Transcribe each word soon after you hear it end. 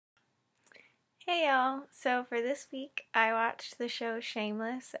Hey y'all! So for this week, I watched the show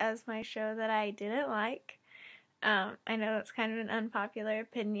Shameless as my show that I didn't like. I know that's kind of an unpopular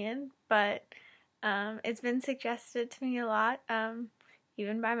opinion, but it's been suggested to me a lot,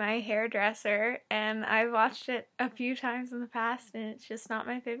 even by my hairdresser, and I've watched it a few times in the past, and it's just not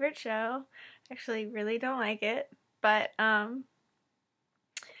my favorite show. I actually really don't like it, but the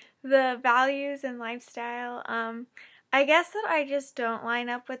values and lifestyle, I guess that I just don't line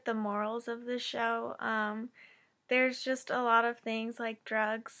up with the morals of the show. There's just a lot of things like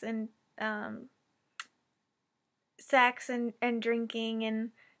drugs and sex and drinking, and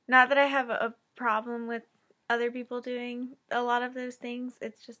not that I have a problem with other people doing a lot of those things.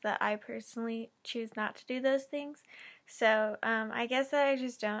 It's just that I personally choose not to do those things. So I guess that I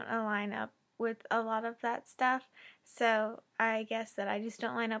just don't align up with a lot of that stuff. So I guess that I just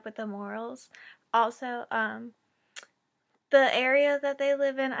don't line up with the morals. Also, the area that they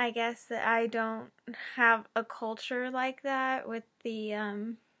live in, I guess that I don't have a culture like that with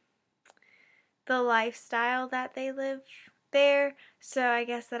the lifestyle that they live there. So I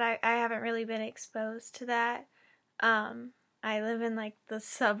guess that I haven't really been exposed to that. I live in like the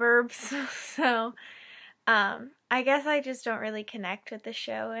suburbs, so I guess I just don't really connect with the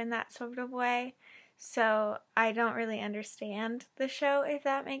show in that sort of way. So I don't really understand the show, if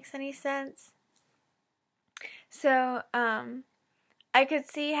that makes any sense. So, I could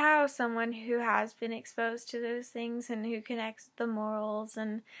see how someone who has been exposed to those things and who connects the morals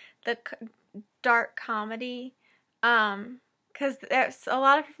and the dark comedy, because there's a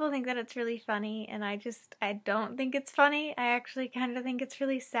lot of people think that it's really funny, and I don't think it's funny. I actually kind of think it's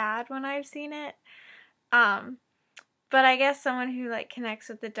really sad when I've seen it. But I guess someone who like connects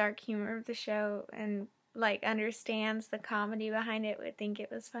with the dark humor of the show and like understands the comedy behind it would think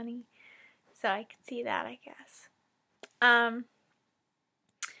it was funny. So I could see that, I guess.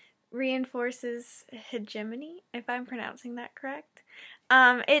 Reinforces hegemony, if I'm pronouncing that correct.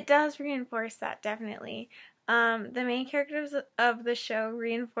 It does reinforce that, definitely. The main characters of the show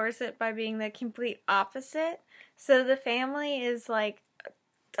reinforce it by being the complete opposite. So the family is like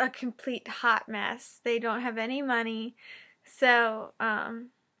a complete hot mess. They don't have any money. So,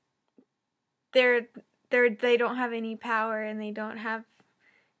 they don't have any power, and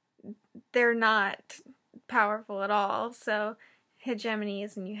they're not powerful at all. So hegemony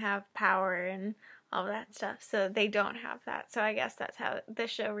is when you have power and all that stuff. So they don't have that. So I guess that's how the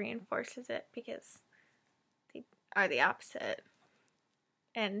show reinforces it, because they are the opposite.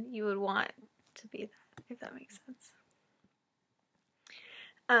 And you would want to be that, if that makes sense.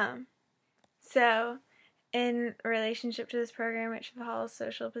 So in relationship to this program, which follows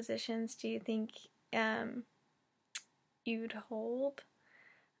social positions, do you think you'd hold?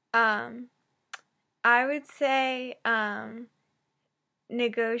 I would say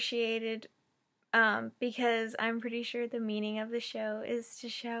negotiated, because I'm pretty sure the meaning of the show is to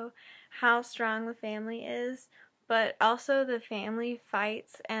show how strong the family is, but also the family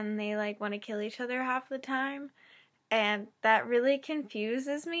fights and they like want to kill each other half the time, and that really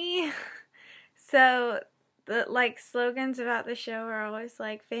confuses me. So the like slogans about the show are always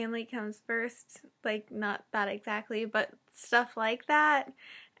like family comes first, like not that exactly, but stuff like that.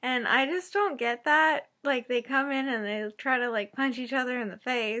 And I just don't get that. Like, they come in and they try to like punch each other in the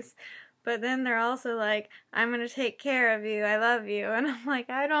face, but then they're also like, I'm gonna take care of you, I love you. And I'm like,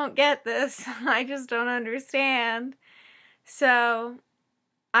 I don't get this. I just don't understand. So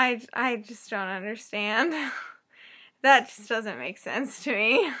I just don't understand. That just doesn't make sense to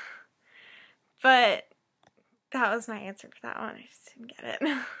me. But that was my answer for that one. I just didn't get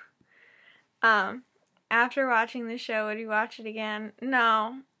it. After watching the show, would you watch it again?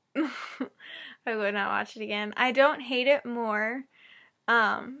 No. I would not watch it again. I don't hate it more.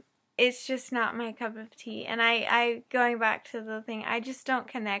 It's just not my cup of tea. And I going back to the thing, I just don't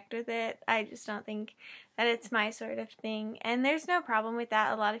connect with it. I just don't think that it's my sort of thing. And there's no problem with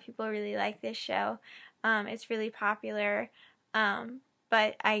that. A lot of people really like this show. It's really popular.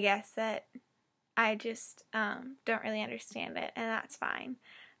 But I guess that I just don't really understand it, and that's fine.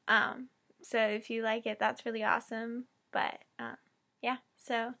 So if you like it, that's really awesome. But yeah,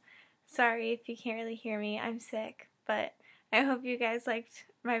 so sorry if you can't really hear me. I'm sick, but I hope you guys liked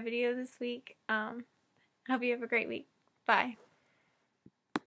my video this week. Hope you have a great week. Bye.